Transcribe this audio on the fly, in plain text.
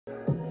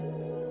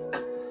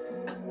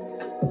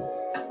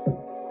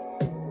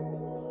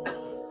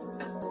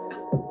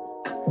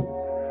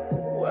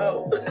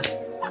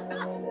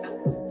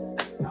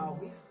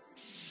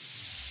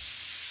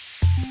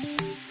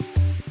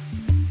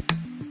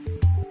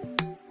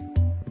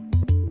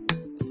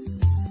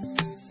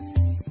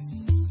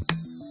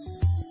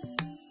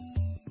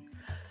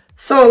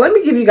So let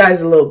me give you guys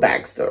a little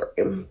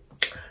backstory.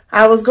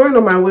 I was going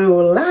on my way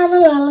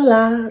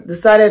with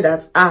decided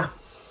that,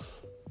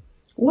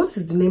 what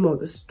is the name of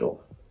the store?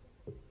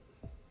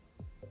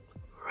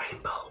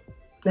 Rainbow.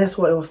 That's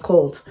what it was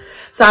called.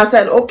 So I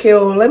said, okay,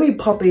 well, let me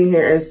pop in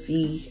here and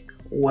see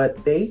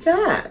what they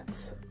got.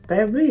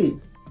 Baby.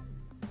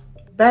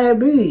 I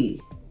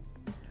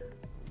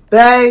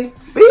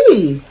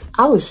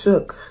was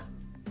shook.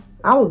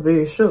 I was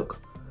very shook.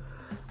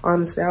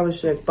 Honestly, I was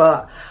shook.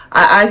 But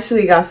I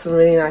actually got some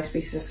really nice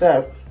pieces.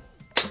 So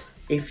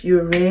if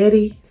you're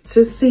ready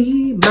to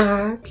see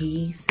my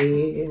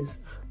pieces.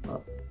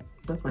 Oh,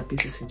 that's my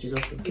pieces in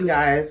Jesus' name.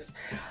 Guys,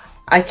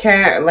 I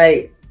can't,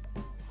 like,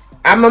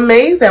 I'm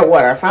amazed at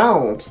what I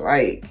found.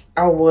 Like,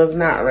 I was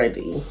not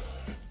ready.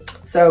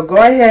 So go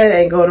ahead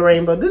and go to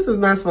Rainbow. This is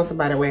not sponsored,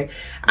 by the way.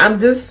 I'm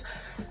just,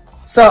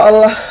 so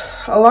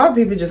a lot of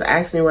people just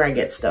ask me where I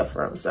get stuff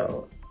from.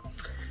 So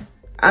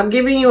I'm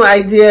giving you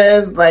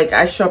ideas. Like,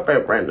 I shop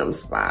at random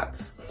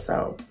spots.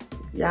 So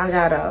y'all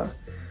gotta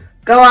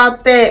go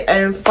out there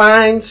and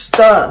find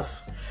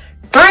stuff.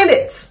 Find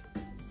it.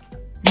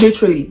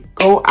 Literally,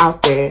 go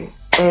out there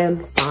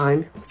and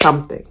find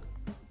something.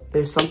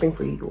 There's something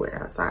for you to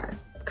wear outside.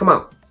 Come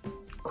on.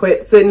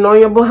 Quit sitting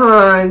on your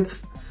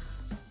behinds.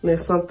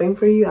 There's something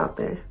for you out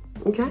there.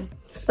 Okay?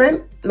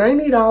 Spent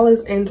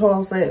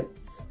 $90.12.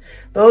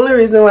 The only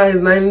reason why it's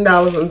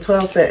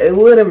 $90.12, it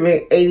would have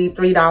made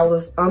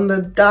 $83 on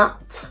the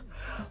dot.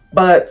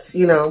 But,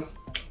 you know,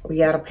 we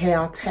gotta pay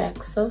our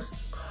taxes.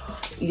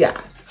 Yeah.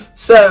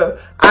 So,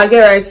 I'll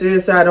get right to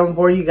it so I don't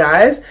bore you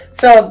guys.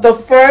 So, the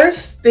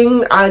first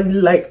thing I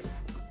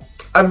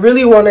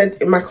really wanted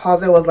in my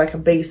closet was like a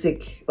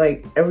basic,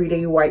 like,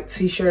 everyday white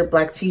t-shirt,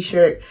 black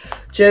t-shirt.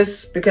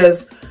 Just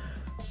because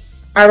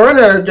I run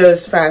out of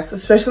those fast.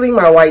 Especially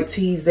my white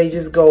tees, they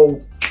just go.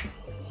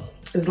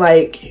 It's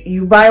like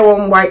you buy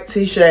one white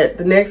t-shirt,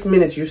 the next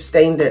minute you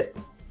stained it.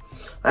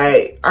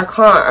 Like, I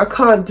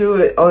can't do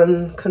it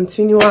on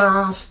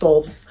continuous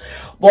stuffs.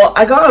 But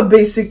I got a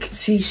basic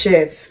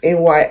t-shirt in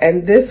white,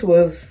 and this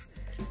was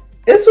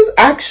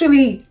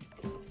actually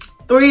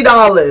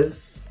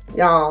 $3,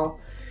 y'all.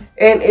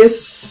 And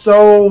it's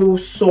so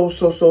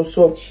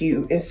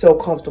cute and so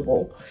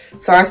comfortable.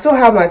 So I still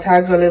have my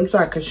tags on them so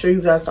I can show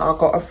you guys that I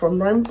got it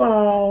from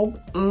Rainbow.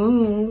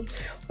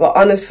 But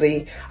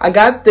honestly, I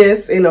got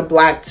this in a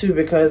black too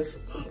because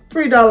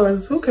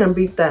 $3, who can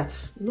beat that?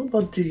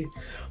 Nobody.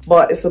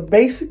 But it's a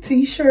basic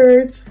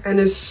t-shirt and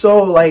it's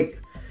so,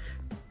 like,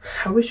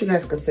 I wish you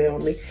guys could say it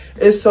on me.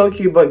 It's so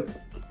cute. But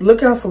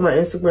look out for my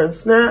Instagram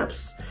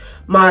snaps.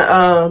 My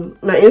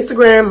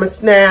Instagram, my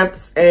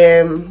snaps,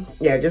 and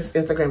yeah, just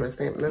Instagram and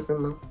snap,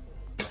 nothing more.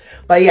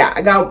 But yeah,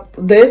 I got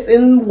this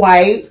in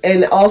white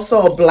and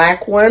also a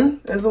black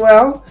one as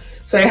well.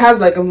 So it has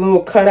like a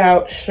little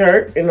cutout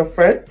shirt in the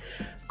front,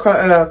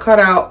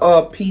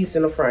 cutout piece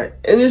in the front,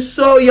 and it's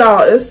so,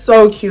 y'all, it's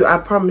so cute. I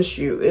promise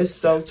you, it's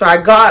so. So I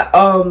got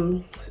I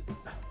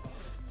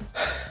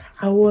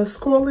was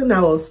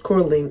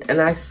scrolling, and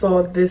I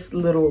saw this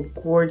little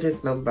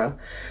gorgeous number,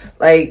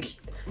 like.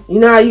 You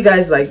know how you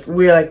guys like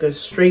wear like a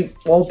straight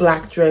all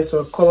black dress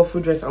or a colorful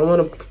dress? I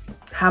want to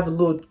have a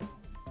little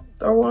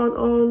throw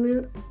on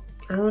it.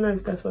 I don't know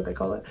if that's what they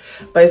call it,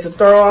 but it's a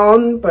throw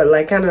on, but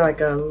like kind of like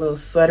a little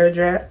sweater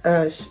dress,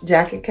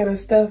 jacket kind of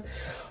stuff.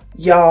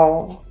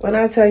 Y'all, when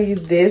I tell you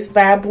this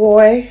bad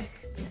boy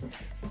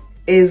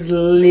is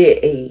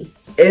litty,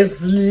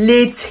 it's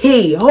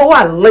litty. Oh,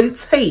 I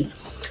litty.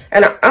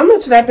 And how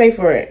much did I pay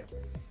for it?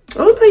 I'm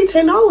gonna pay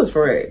 $10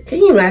 for it. Can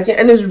you imagine?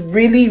 And it's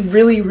really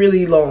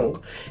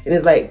long. And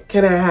it's like,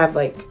 can I have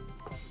like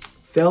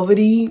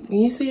velvety? Can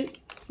you see it?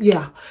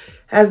 Yeah, it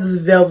has this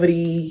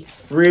velvety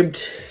ribbed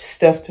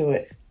stuff to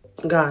it.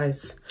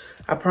 Guys,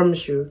 I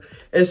promise you,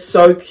 it's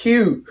so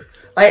cute.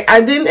 Like,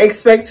 I didn't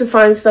expect to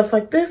find stuff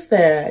like this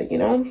there, you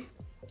know?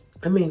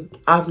 I mean,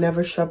 I've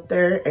never shopped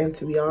there, and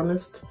to be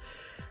honest,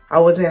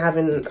 I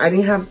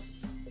didn't have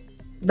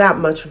that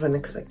much of an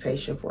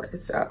expectation for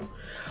it. So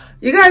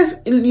you guys,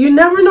 you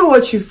never know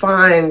what you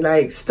find.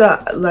 Like,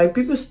 stuff, like,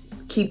 people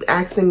keep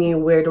asking me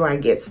where do I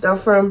get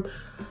stuff from.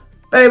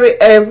 Baby,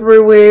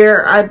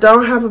 everywhere. I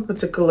don't have a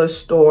particular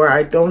store.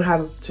 I don't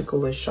have a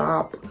particular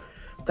shop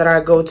that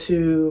I go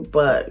to,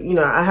 but you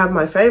know, I have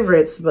my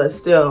favorites. But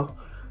still,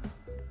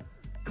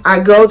 I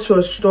go to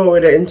a store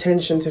with the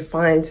intention to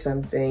find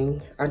something.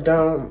 I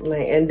don't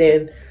like, and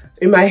then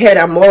in my head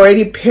I'm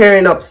already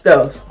pairing up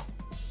stuff.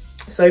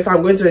 So if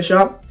I'm going to a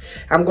shop,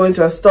 I'm going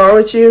to a store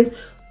with you,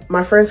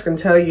 my friends can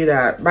tell you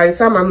that by the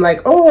time I'm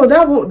like, oh,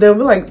 they'll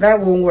be like, that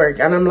won't work.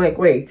 And I'm like,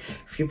 wait,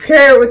 if you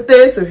pair it with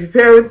this, if you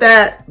pair it with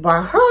that,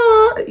 bah,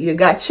 you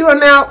got you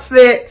an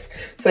outfit.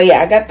 So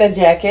yeah, I got that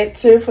jacket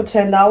too for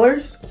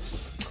 $10.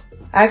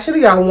 I actually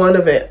got one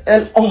of it.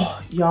 And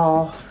oh,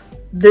 y'all,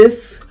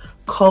 this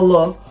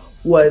color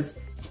was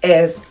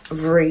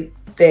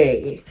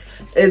everything.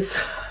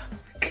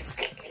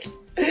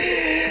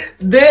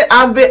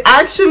 I've been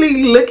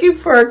actually looking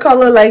for a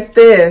color like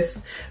this.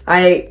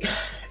 Like,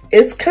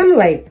 it's kind of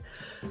like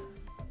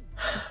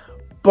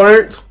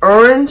burnt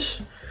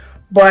orange,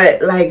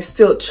 but like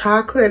still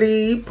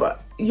chocolatey.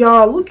 But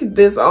y'all, look at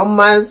this on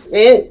my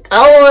skin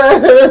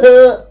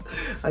color.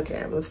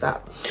 Okay, I'm gonna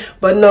stop.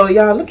 But no,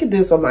 y'all, look at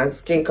this on my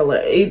skin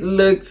color. It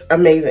looks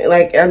amazing.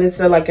 Like, and it's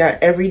like an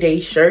everyday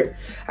shirt.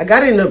 I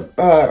got it in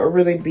a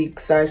really big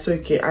size, so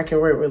I can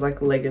wear it with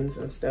like leggings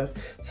and stuff.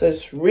 So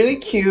it's really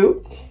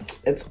cute.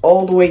 It's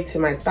all the way to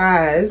my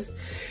thighs,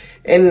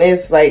 and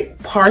it's like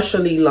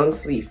partially long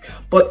sleeve.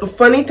 But the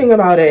funny thing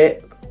about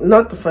it,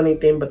 not the funny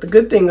thing, but the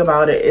good thing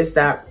about it is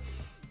that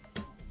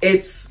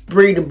it's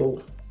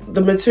breathable.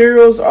 The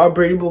materials are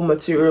breathable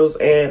materials,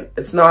 and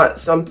it's not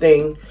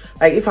something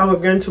like, if I were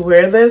going to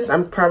wear this,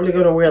 I'm probably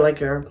going to wear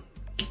like a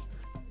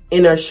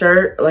inner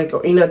shirt, like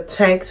in a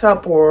tank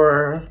top,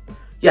 or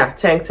yeah,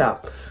 tank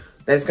top.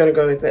 That's gonna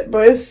go with it.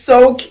 But it's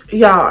so,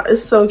 yeah,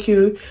 it's so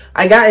cute.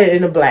 I got it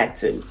in a black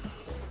too.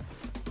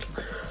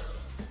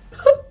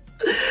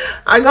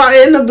 I got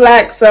it in the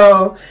black,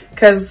 so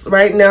because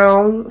right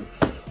now,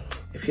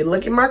 if you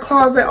look in my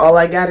closet, all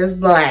I got is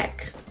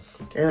black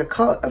and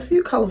a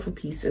few colorful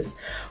pieces.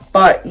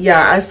 But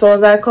yeah, I saw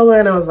that color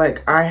and I was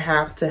like, I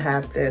have to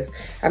have this.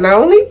 And I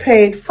only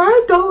paid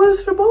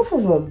 $5 for both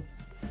of them,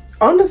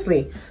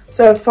 honestly.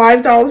 So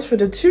 $5 for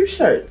the 2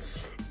 shirts.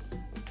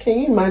 Can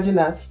you imagine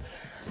that?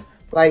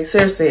 Like,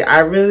 seriously, I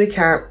really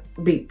can't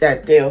beat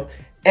that deal.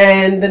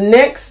 And the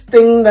next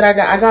thing that I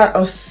got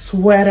a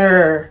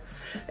sweater.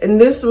 And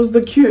this was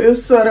the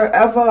cutest sweater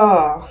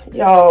ever.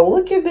 Y'all,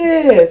 look at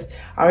this.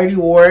 I already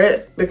wore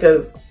it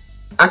because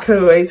I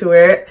couldn't wait to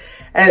wear it.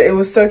 And it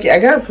was so cute. I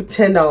got it for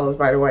 $10,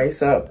 by the way.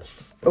 So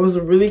it was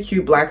a really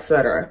cute black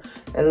sweater.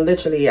 And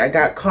literally, I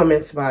got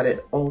comments about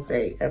it all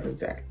day, every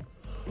day.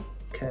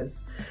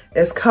 Because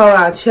it's cold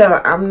out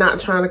here. I'm not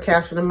trying to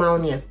catch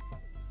pneumonia.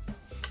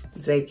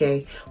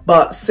 JK.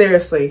 But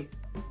seriously,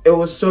 it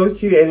was so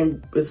cute.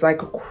 And it's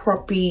like a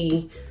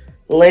croppy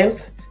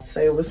length. So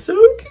it was so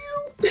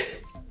cute.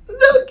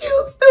 So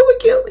cute. So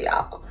cute,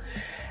 y'all.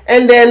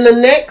 And then the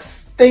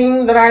next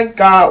thing that I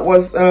got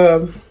was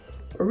a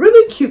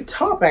really cute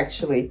top,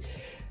 actually.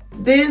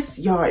 This,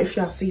 y'all, if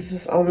y'all see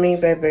this on me,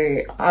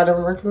 baby, I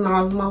don't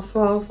recognize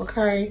myself,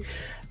 okay?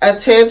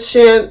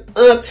 Attention,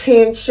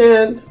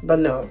 attention. But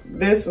no,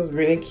 this was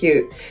really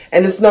cute.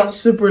 And it's not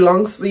super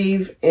long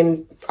sleeve,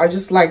 and I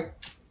just like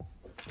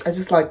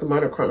the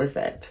monochrome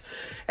effect.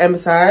 And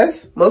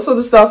besides, most of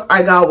the stuff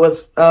I got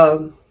was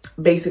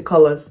basic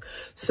colors,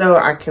 so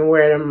I can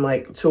wear them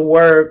like to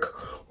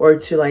work or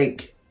to,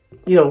 like,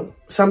 you know,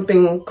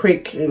 something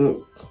quick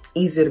and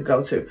easy to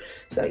go to.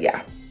 So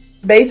yeah,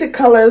 basic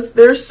colors.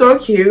 They're so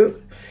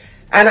cute.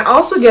 And I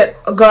also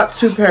got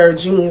 2 pair of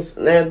jeans.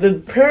 Now the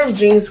pair of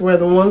jeans were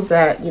the ones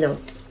that, you know,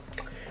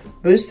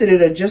 boosted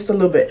it just a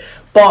little bit.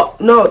 But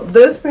no,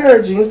 this pair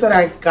of jeans that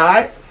I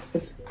got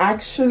is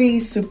actually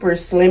super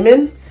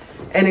slimming,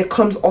 and it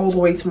comes all the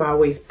way to my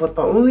waist. But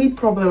the only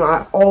problem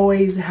I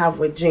always have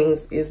with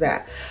jeans is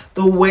that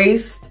the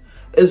waist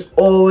is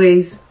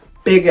always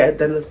bigger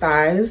than the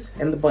thighs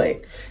and the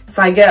butt. If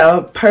I get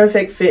a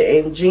perfect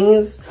fit in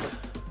jeans,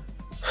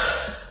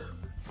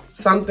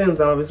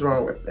 something's always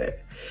wrong with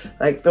it.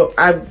 Like,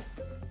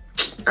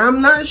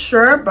 I'm not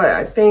sure, but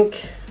I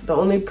think the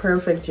only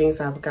perfect jeans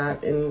I've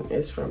gotten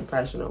is from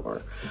Fashion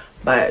Nova.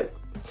 But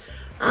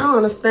I don't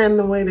understand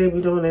the way they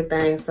be doing their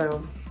thing,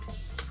 so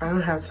I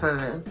don't have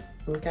time,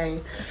 okay?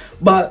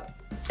 But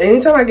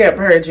anytime I get a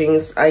pair of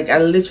jeans, like, I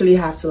literally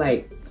have to,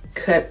 like,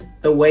 cut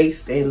the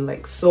waist and,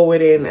 like, sew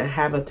it in and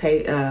have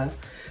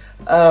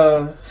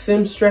a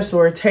seamstress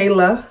or a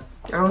tailor,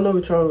 I don't know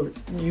which one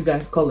you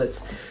guys call it,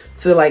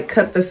 to like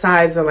cut the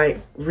sides and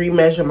like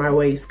remeasure my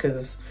waist,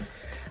 because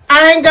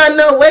I ain't got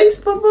no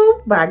waist,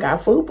 boo-boo, but I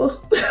got fupa.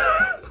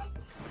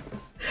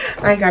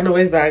 I ain't got no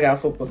waist, but I got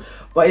fupa.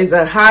 But it's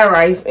a high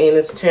rise and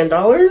it's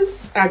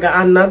 $10. I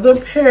got another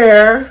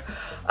pair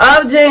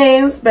of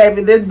jeans,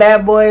 baby. These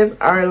bad boys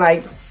are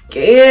like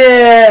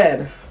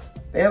skin.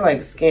 They're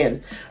like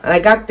skin. And I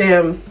got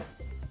them,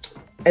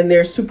 and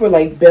they're super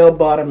like bell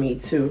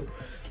bottomy too,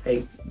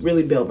 like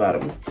really bell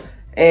bottom.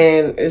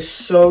 And it's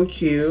so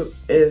cute.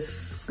 It's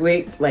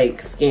slick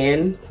like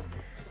skin,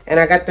 and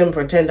I got them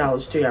for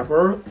 $10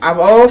 too. I've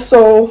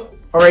also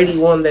already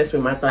worn this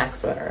with my black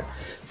sweater,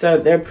 so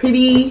they're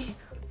pretty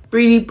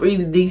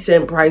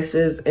decent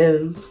prices,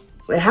 and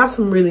they have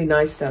some really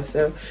nice stuff.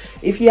 So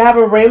if you have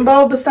a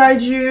rainbow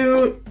beside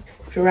you,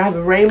 if you have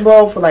a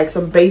rainbow for like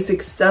some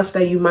basic stuff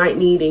that you might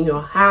need in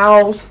your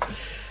house,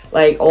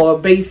 like, or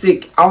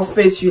basic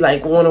outfits you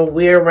like want to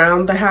wear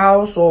around the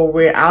house or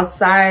wear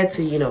outside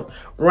to, you know,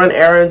 run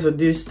errands or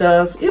do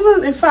stuff.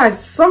 Even, in fact,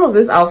 some of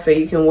this outfit,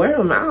 you can wear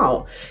them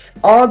out.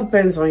 All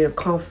depends on your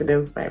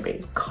confidence,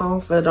 baby.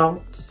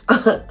 Confidence.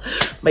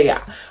 But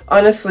yeah,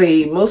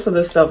 honestly, most of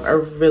the stuff are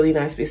really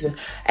nice pieces.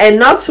 And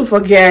not to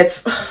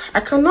forget, I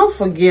cannot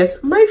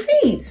forget my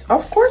feet.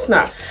 Of course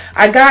not.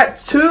 I got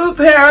 2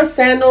 pair of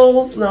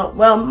sandals. No,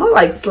 well, more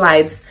like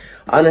slides,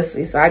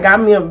 honestly. So I got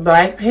me a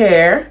black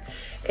pair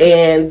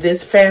and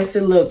this fancy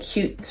little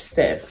cute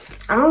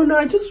stuff. I don't know,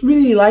 I just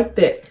really liked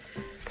it.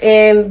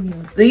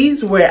 And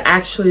these were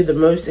actually the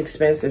most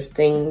expensive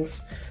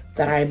things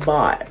that I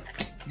bought.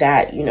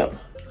 that, you know,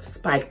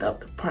 spiked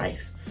up the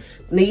price.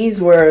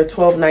 These were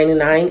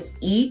 $12.99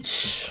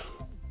 each.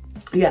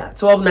 Yeah,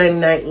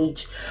 $12.99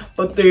 each.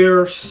 But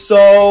they're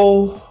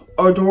so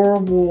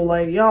adorable.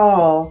 Like,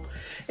 y'all,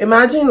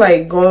 imagine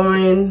like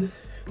going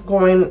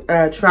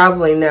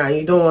traveling now.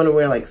 You don't want to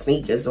wear like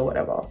sneakers or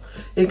whatever.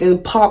 You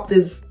can pop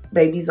these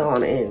babies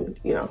on and,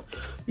 you know,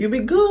 you'll be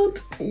good.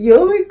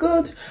 You'll be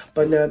good.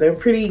 But no, they're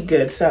pretty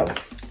good. So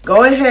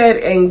go ahead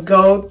and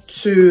go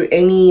to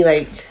any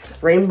like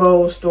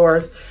rainbow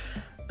stores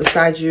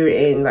beside you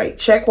and like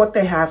check what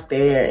they have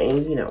there,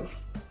 and you know,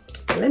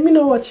 let me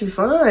know what you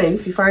find.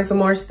 If you find some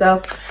more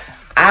stuff,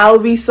 I'll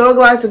be so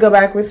glad to go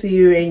back with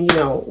you, and you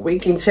know, we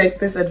can check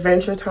this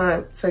adventure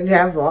time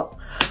together.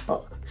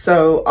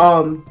 So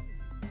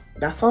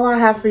that's all I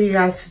have for you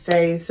guys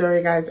today.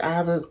 Sorry guys, I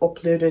haven't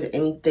uploaded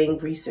anything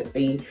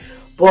recently,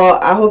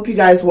 but I hope you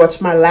guys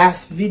watched my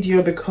last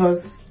video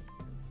because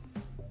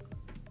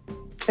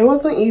it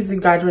wasn't easy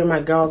gathering my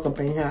girls up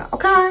in here,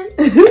 okay?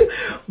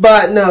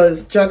 But no,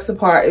 it's jokes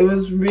apart. It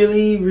was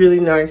really,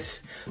 really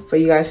nice for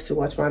you guys to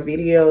watch my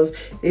videos.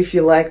 If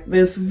you like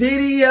this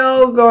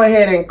video, go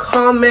ahead and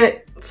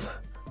comment,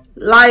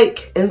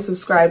 like, and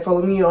subscribe.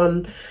 Follow me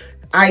on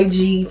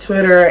IG,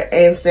 Twitter,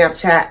 and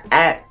Snapchat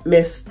at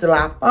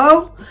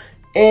Missdolapo.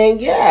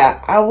 And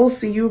yeah, I will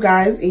see you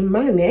guys in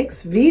my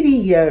next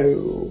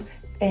video.